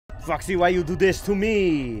Foxy, why you do this to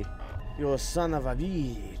me? You son of a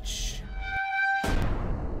bitch.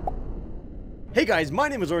 Hey guys, my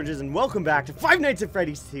name is Oringes and welcome back to Five Nights at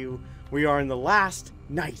Freddy's 2. We are in the last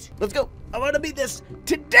night. Let's go. I want to beat this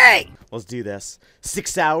today. Let's do this.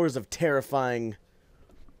 6 hours of terrifying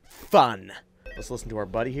fun. Let's listen to our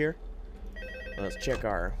buddy here. Let's check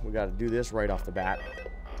our... We got to do this right off the bat.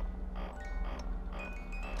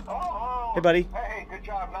 Oh, hey, buddy. Hey, good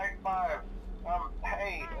job, night 5.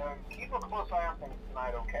 Hey, keep a close eye on things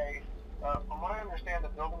tonight, okay? From what I understand, the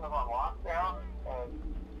building is on lockdown, and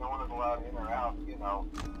no one is allowed in or out, you know,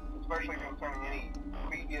 especially concerning any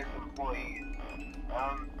previous employees.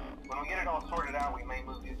 When we get it all sorted out, we may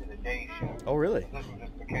move you to the day shift. Oh, really? This one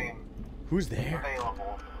just became Who's there?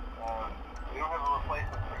 available. We don't have a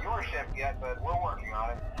replacement for your shift yet, but we're working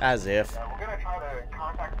on it. As if. We're going to try to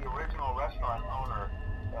contact the original restaurant owner.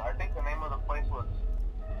 I think the name of the place was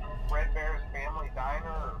Freddy's Family Diner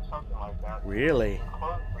or something like that. Really? It's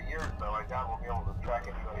closed for years, though. I doubt we'll be able to track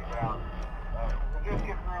anybody down. We'll just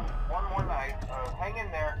get through one more night. Hang in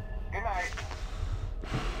there. Good night.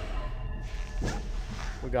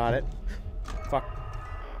 We got it. Fuck.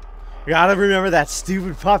 We gotta remember that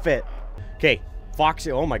stupid puppet. Okay,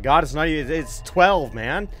 Foxy. Oh my god, it's not even. It's 12,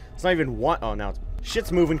 man. It's not even 1. Oh, now it's.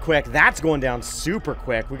 Shit's moving quick. That's going down super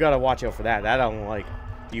quick. We gotta watch out for that. That I don't like.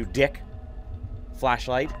 You dick.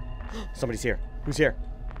 Flashlight. Somebody's here. Who's here?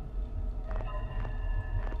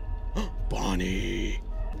 Bonnie.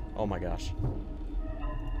 Oh my gosh.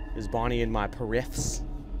 Is Bonnie in my periffs?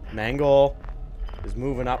 Mango is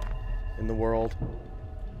moving up in the world.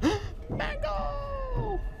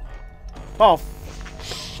 Mango! Oh,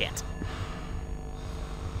 shit.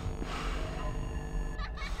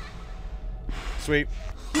 Sweet.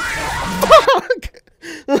 Fuck!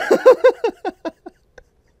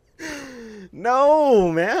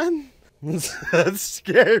 No, man. That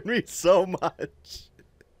scared me so much.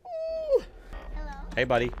 Hello. Hey,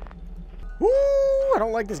 buddy. Woo! I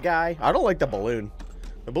don't like this guy. I don't like the balloon.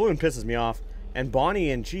 The balloon pisses me off. And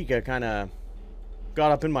Bonnie and Chica kind of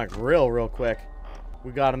got up in my grill real quick.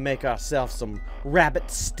 We gotta make ourselves some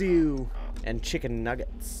rabbit stew and chicken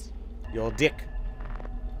nuggets. Yo, dick.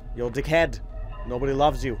 Yo, dickhead. Nobody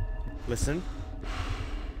loves you. Listen.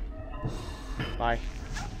 Bye.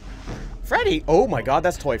 Freddy! Oh my god,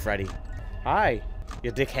 that's Toy Freddy. Hi,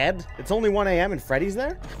 you dickhead. It's only 1 AM and Freddy's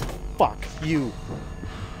there? Fuck you.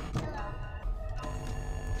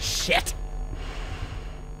 Shit!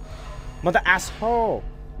 Mother asshole!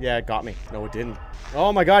 Yeah, it got me. No, it didn't.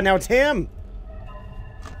 Oh my god, now it's him!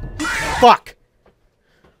 Fuck!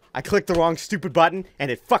 I clicked the wrong stupid button and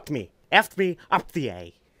it fucked me. F'd me up the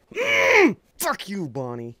A. Fuck you,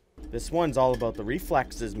 Bonnie. This one's all about the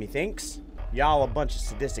reflexes, methinks. Y'all a bunch of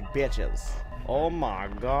sadistic bitches. Oh my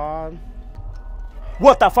god.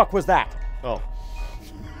 What the fuck was that? Oh.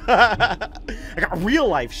 I got real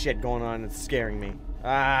life shit going on. It's scaring me.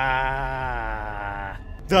 Ah.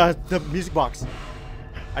 The music box.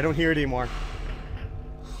 I don't hear it anymore.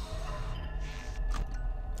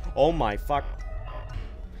 Oh my fuck.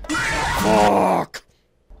 Fuck.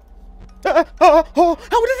 Oh,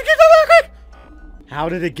 how did it get down like that? How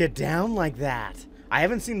did it get down like that? I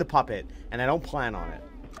haven't seen the puppet, and I don't plan on it.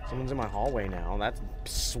 Someone's in my hallway now. That's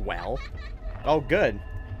swell. Oh, good.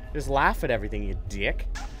 Just laugh at everything, you dick.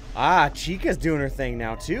 Ah, Chica's doing her thing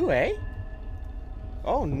now, too, eh?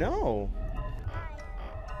 Oh, no.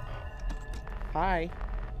 Hi.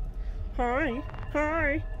 Hi.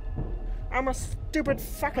 Hi. I'm a stupid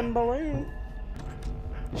fucking balloon.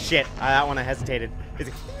 Shit. That one I hesitated.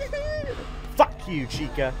 Fuck you,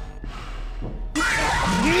 Chica.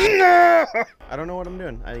 I don't know what I'm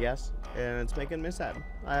doing, I guess. And it's making me sad.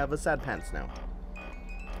 I have a sad pants now.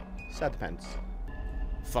 Sad pants.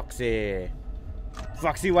 Foxy.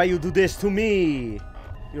 Foxy, why you do this to me?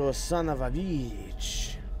 You son of a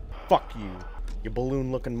bitch. Fuck you. You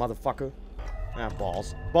balloon-looking motherfucker. Ah,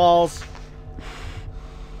 balls. Balls.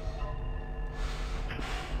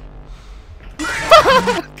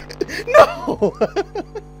 No!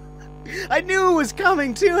 I knew it was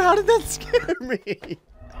coming too. How did that scare me?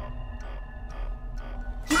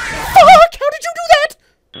 Fuck! How did you do that?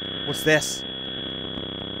 What's this?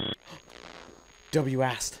 W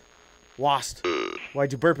asked. Lost.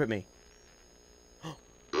 Why'd you burp at me?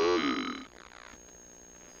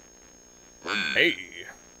 Hey.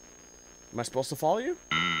 Am I supposed to follow you?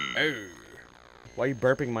 Oh. Why are you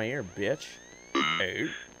burping in my ear, bitch? Oh.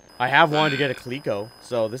 I have wanted to get a Clico,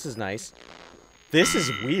 so this is nice. This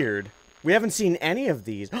is weird. We haven't seen any of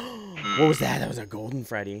these. What was that? That was a golden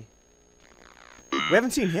Freddy. We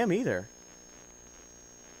haven't seen him either.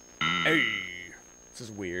 Hey. This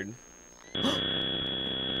is weird.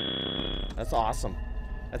 That's awesome.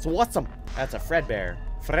 That's awesome. That's a Fredbear.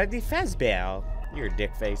 Freddy Fazbear. You're a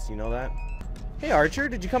dick face, you know that? Hey, Archer,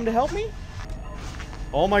 did you come to help me?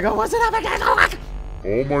 Oh my god, what's it up again?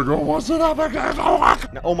 Oh my god, what's it up again?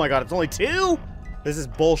 No, oh my god, it's only 2? This is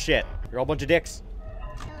bullshit. You're all a bunch of dicks.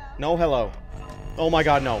 Hello. No, hello. Oh my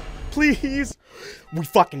god, no. Please. We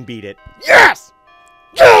fucking beat it. Yes!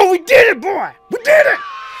 Yo, we did it, boy! We did it!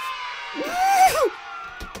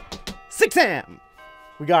 6M!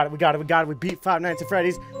 We got it, we got it, we got it. We beat Five Nights at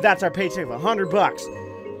Freddy's. That's our paycheck of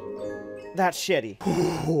 $100. That's shitty.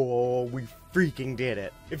 Oh, we freaking did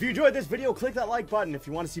it. If you enjoyed this video, click that like button. If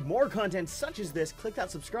you want to see more content such as this, click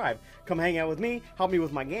that subscribe. Come hang out with me, help me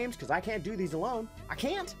with my games, because I can't do these alone. I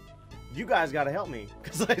can't. You guys gotta help me,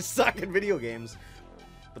 because I suck at video games.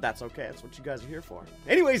 But that's okay, that's what you guys are here for.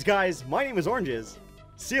 Anyways, guys, my name is Oringes.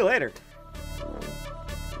 See you later.